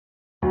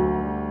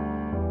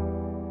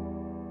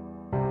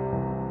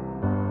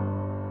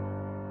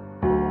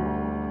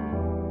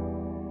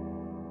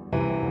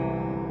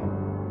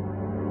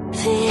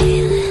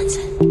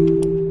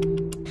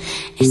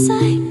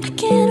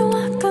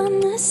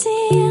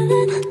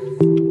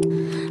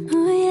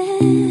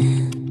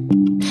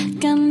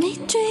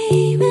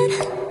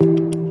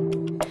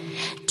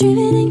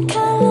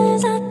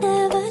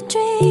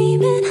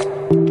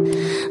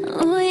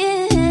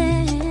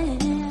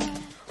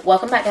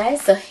back,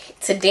 guys. So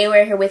today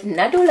we're here with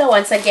Nadula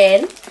once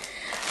again.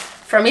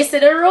 From Mr.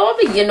 the Robe,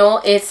 you know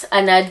it's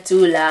a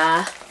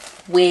Nadula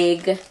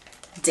wig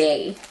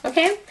day.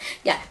 Okay,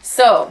 yeah,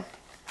 so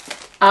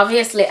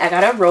obviously I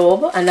got a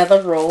robe,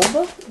 another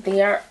robe.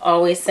 They are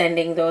always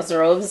sending those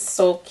robes,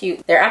 so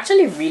cute. They're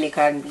actually really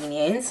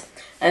convenient.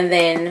 And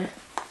then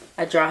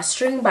a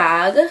drawstring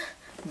bag,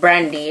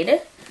 branded,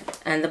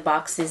 and the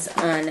box is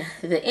on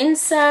the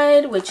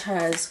inside, which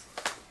has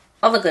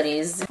all the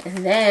goodies.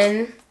 And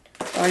then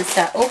once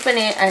I open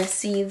it, I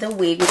see the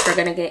wig, which we're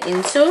gonna get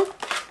into.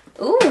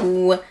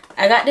 Ooh,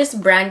 I got this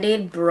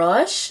branded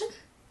brush.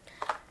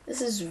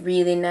 This is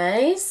really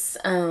nice.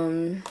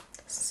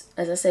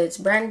 As I said, it's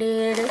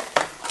branded.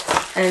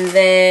 And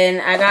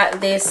then I got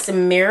this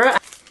mirror,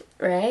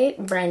 right?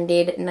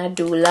 Branded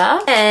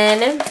Nadula.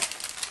 And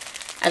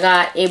I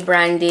got a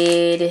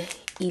branded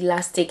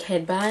elastic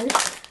headband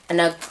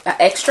and an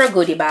extra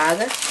goodie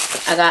bag.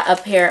 I got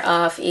a pair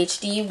of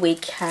HD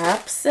wig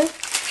caps,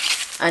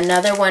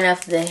 another one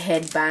of the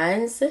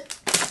headbands.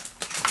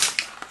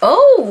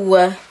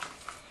 Oh,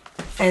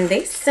 and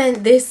they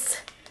sent this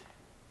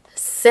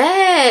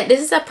set.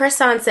 This is a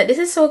press-on set. This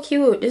is so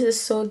cute. This is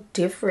so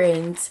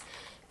different.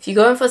 If you're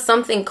going for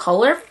something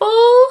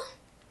colorful,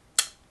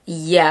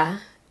 yeah,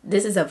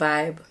 this is a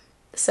vibe.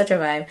 Such a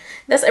vibe.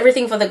 That's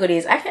everything for the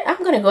goodies.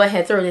 I'm gonna go ahead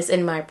and throw this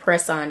in my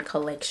press-on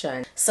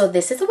collection. So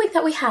this is the wig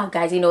that we have,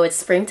 guys. You know, it's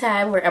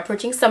springtime, we're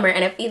approaching summer,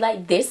 and I feel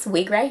like this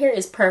wig right here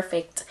is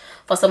perfect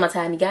for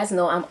summertime. You guys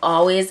know I'm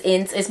always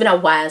in. It's been a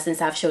while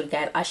since I've showed you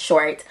guys a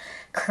short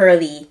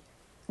curly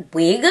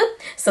wig.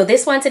 So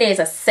this one today is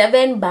a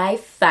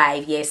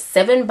 7x5. Yes,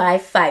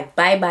 7x5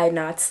 bye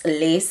knots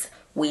lace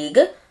wig.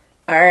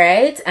 All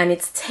right, and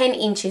it's 10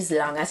 inches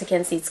long. As you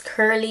can see, it's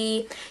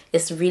curly,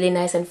 it's really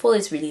nice and full,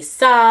 it's really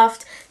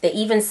soft. They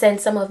even sent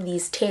some of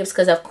these tapes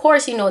because of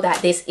course you know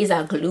that this is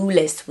a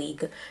glueless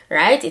wig,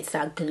 right? It's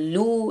a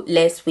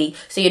glueless wig,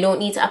 so you don't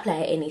need to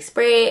apply any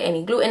spray,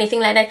 any glue,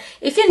 anything like that.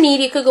 If you need,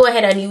 you could go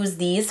ahead and use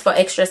these for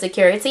extra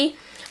security.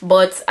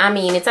 But I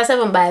mean, it's a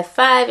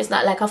 7x5. It's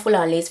not like a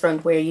full-on lace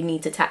front where you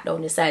need to tack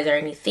down the sides or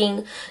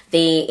anything.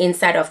 The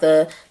inside of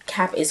the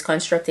cap is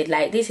constructed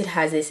like this. It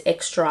has this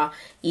extra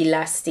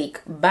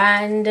elastic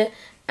band,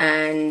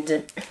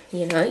 and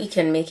you know, you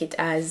can make it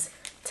as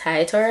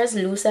tight or as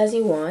loose as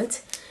you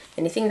want.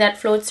 Anything that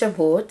floats your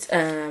boat.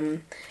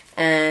 And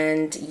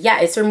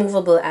yeah, it's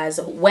removable as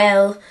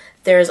well.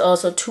 There's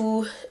also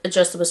 2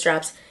 adjustable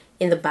straps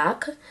in the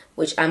back,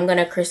 which I'm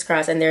gonna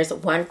crisscross, and there's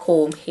 1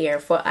 comb here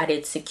for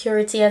added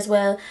security as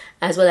well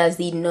as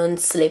the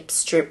non-slip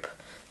strip.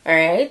 All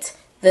right,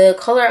 the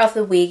color of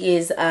the wig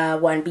is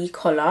 1B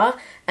color,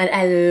 and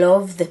I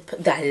love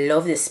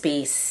the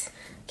space.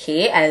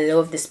 Okay, I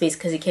love the space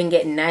because you can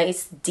get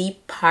nice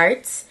deep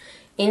parts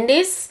in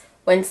this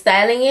when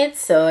styling it,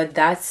 so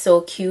that's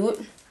so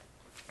cute.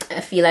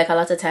 I feel like a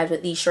lot of times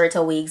with these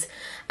shorter wigs,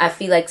 I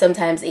feel like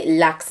sometimes it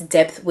lacks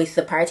depth with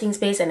the parting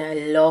space, and I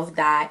love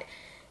that.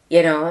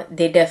 You know,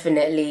 they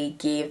definitely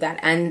gave that.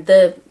 And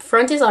the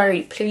front is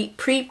already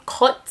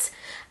pre-cut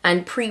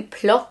and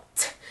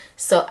pre-plucked.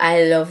 So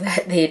I love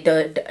that they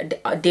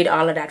did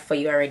all of that for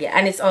you already.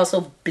 And it's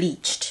also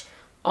bleached.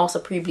 Also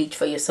pre-bleached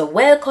for you. So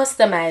well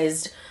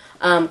customized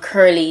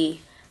curly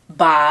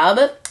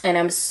bob. And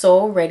I'm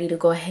so ready to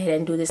go ahead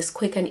and do this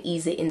quick and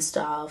easy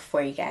install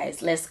for you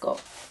guys. Let's go.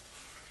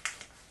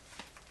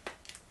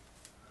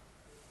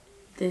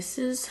 This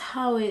is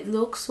how it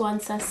looks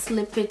once I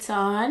slip it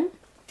on.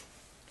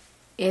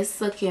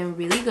 It's looking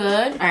really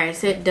good. All right,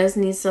 so it does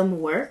need some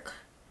work.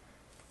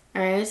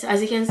 All right, so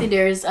as you can see,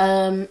 there's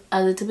a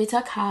little bit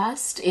of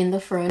cast in the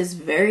front. It's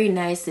very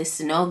nicely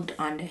snugged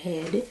on the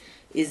head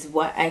is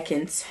what I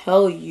can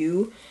tell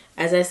you.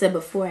 As I said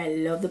before, I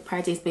love the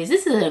parting space.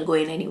 This isn't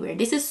going anywhere.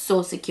 This is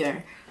so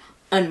secure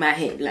on my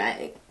head,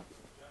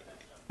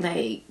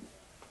 like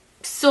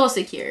so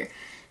secure.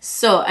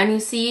 So, and you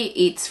see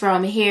it's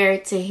from hair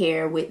to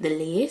hair with the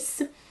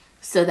lace,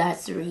 so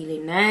that's really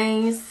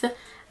nice.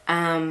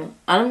 All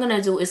I'm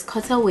gonna do is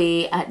cut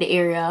away at the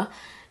area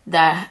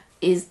that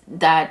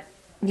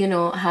you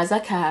know has a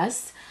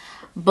cast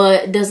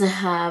but doesn't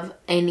have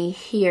any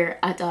hair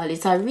at all.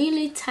 It's a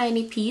really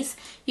tiny piece.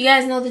 You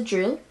guys know the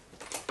drill.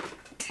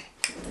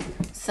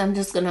 So I'm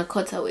just gonna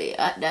cut away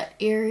at that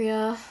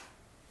area.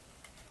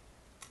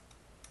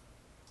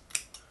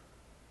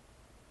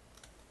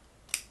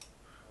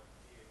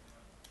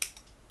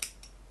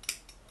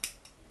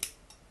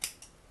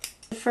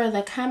 For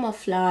the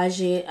camouflage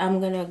it, I'm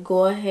gonna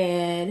go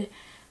ahead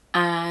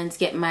and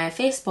get my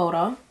face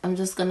powder. I'm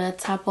just gonna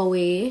tap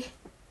away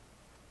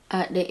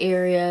at the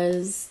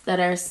areas that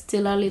are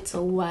still a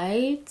little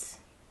white.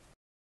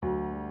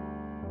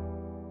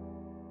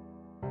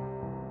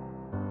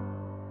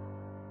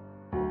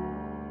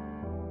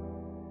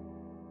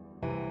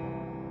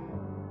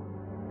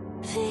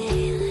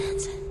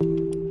 Feelings,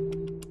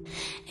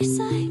 it's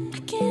like I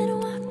can't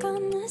walk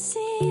on the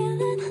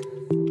ceiling.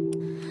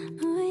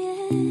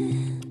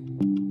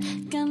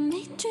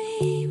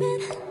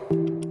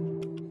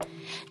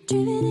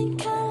 Driven in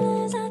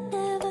colors I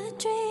never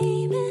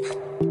dreamed.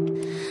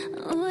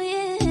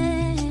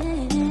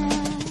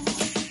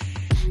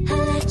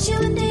 let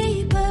you in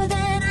deeper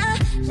than I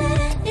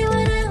let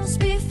anyone else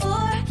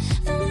before.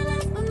 Filling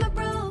up with my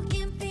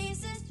broken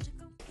pieces.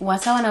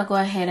 What I want to go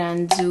ahead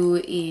and do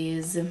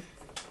is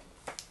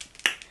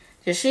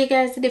just show you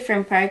guys the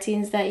different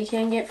patterns that you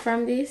can get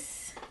from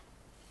this.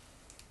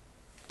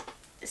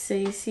 So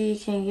you see, you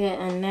can get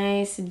a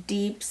nice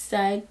deep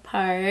side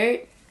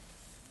part,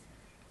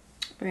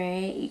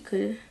 right? You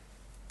could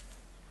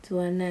do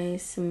a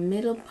nice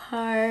middle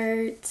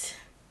part.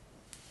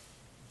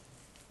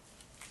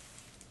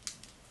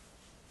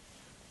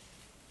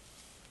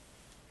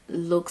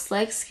 Looks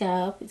like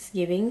scalp. It's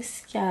giving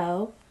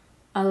scalp.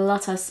 A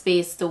lot of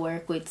space to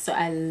work with, so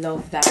I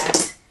love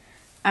that.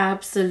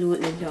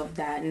 Absolutely love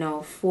that.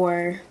 Now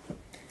for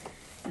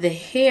the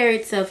hair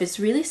itself, it's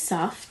really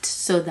soft,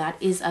 so that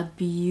is a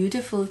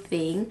beautiful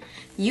thing.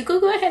 You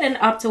could go ahead and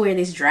opt to wear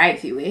this dry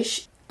if you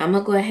wish. I'm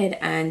gonna go ahead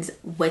and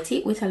wet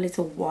it with a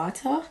little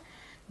water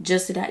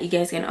just so that you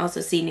guys can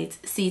also see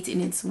it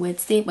in its wet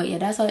state. But yeah,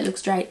 that's how it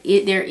looks dry.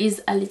 There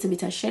is a little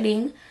bit of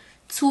shedding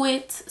to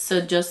it, so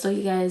just so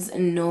you guys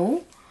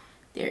know,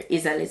 there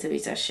is a little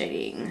bit of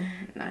shedding.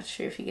 Not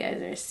sure if you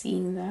guys are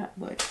seeing that,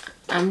 but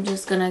I'm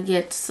just gonna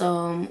get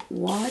some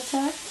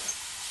water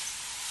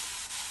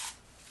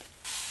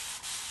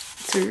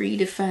to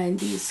redefine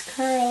these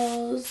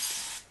curls.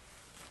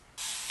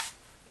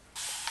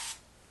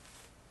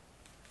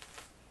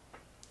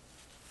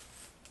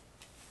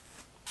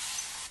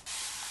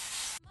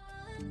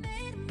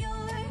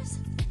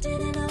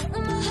 Didn't know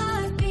my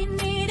heartbeat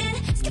needed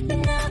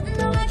skipping out.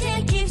 No, I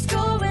can't keep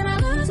score when I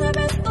lose my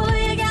breath.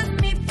 Boy, you got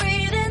me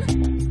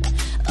breathing.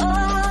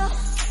 Oh,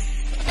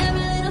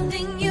 every little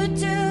thing you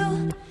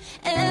do,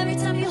 every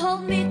time you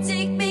hold me,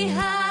 take me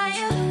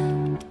higher,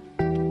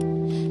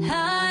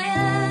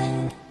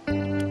 higher.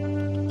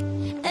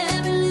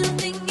 Every little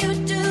thing you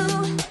do,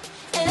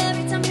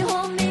 every time you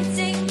hold me,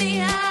 take me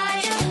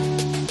higher,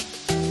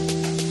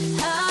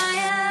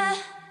 higher.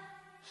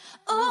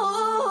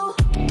 Oh.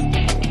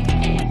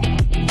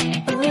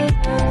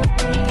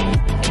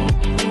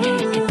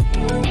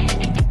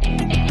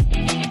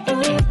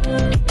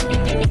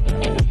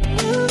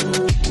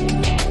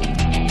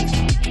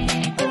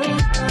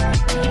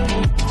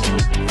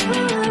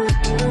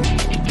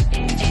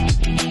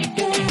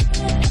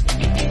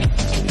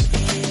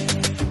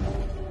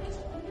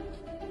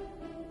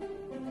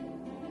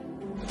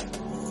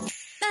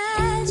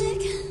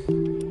 Magic.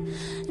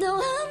 No,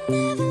 I'm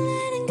never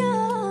letting go.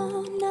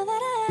 Now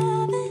that I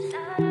have it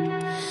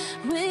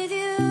with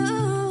you.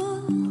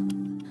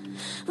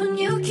 When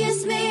you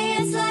kiss me,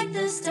 it's like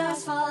the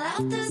stars fall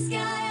out the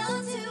sky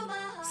onto my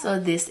heart. So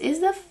this is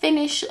the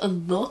finished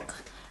look.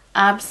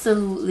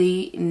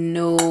 Absolutely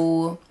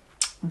no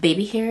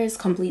baby hairs,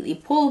 completely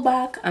pulled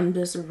back. I'm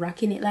just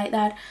rocking it like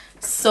that.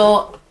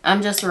 So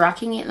I'm just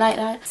rocking it like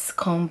that. It's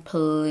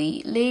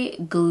completely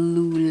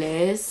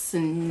glueless,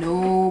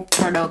 no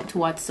product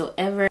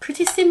whatsoever.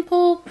 Pretty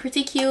simple,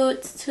 pretty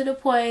cute, to the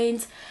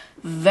point,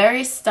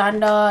 very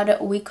standard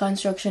wig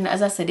construction.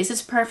 As I said, this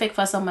is perfect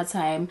for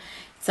summertime.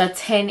 It's a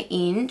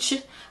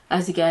 10-inch,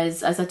 as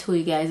I told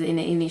you guys in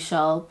the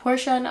initial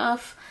portion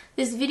of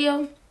this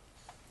video.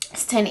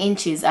 It's 10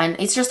 inches and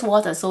it's just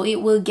water, so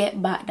it will get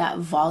back that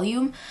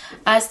volume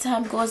as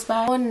time goes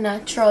by. So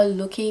natural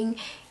looking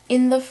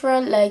in the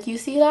front, like you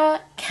see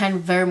that, can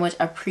very much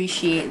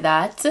appreciate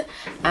that.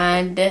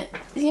 And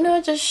you know,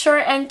 just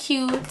short and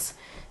cute,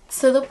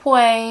 to the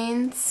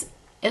point.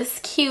 It's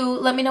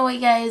cute. Let me know what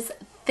you guys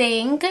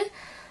think.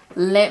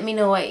 Let me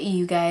know what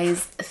you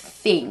guys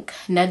think.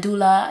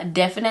 Nadula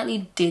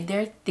definitely did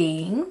their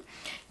thing,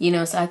 you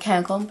know, so I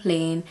can't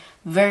complain.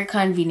 Very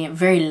convenient,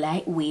 very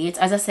lightweight.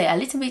 As I say, a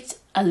little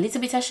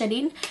bit of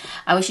shedding.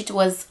 I wish it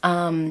was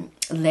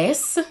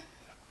less,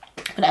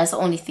 but that's the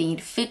only thing.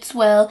 It fits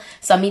well.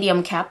 It's a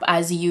medium cap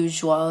as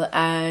usual,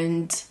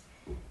 and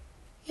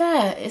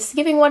yeah, it's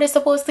giving what it's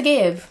supposed to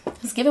give.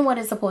 It's giving what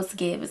it's supposed to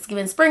give. It's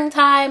giving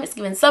springtime, it's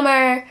giving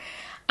summer.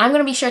 I'm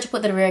going to be sure to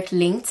put the direct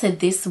link to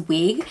this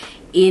wig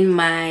in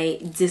my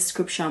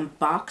description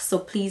box, so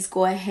please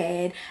go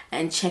ahead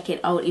and check it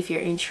out if you're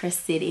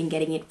interested in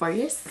getting it for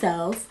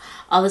yourself.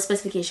 All the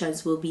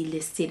specifications will be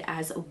listed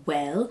as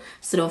well,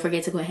 so don't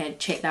forget to go ahead and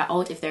check that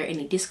out. If there are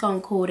any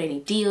discount code,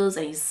 any deals,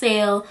 any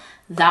sale,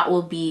 that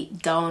will be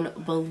down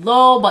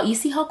below. But you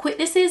see how quick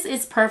this is?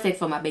 It's perfect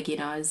for my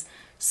beginners.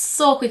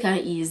 So quick and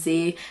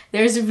easy.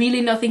 There's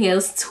really nothing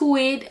else to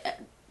it.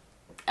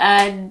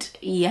 And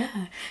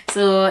yeah,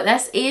 so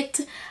that's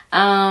it.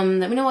 Let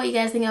me know what you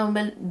guys think down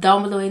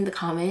below in the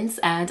comments,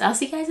 and I'll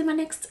see you guys in my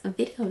next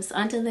videos.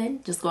 Until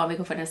then, just go out and make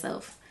it for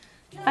yourself.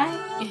 Bye.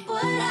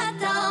 What I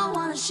don't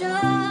wanna show,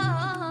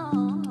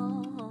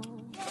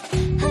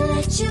 I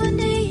let you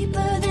in.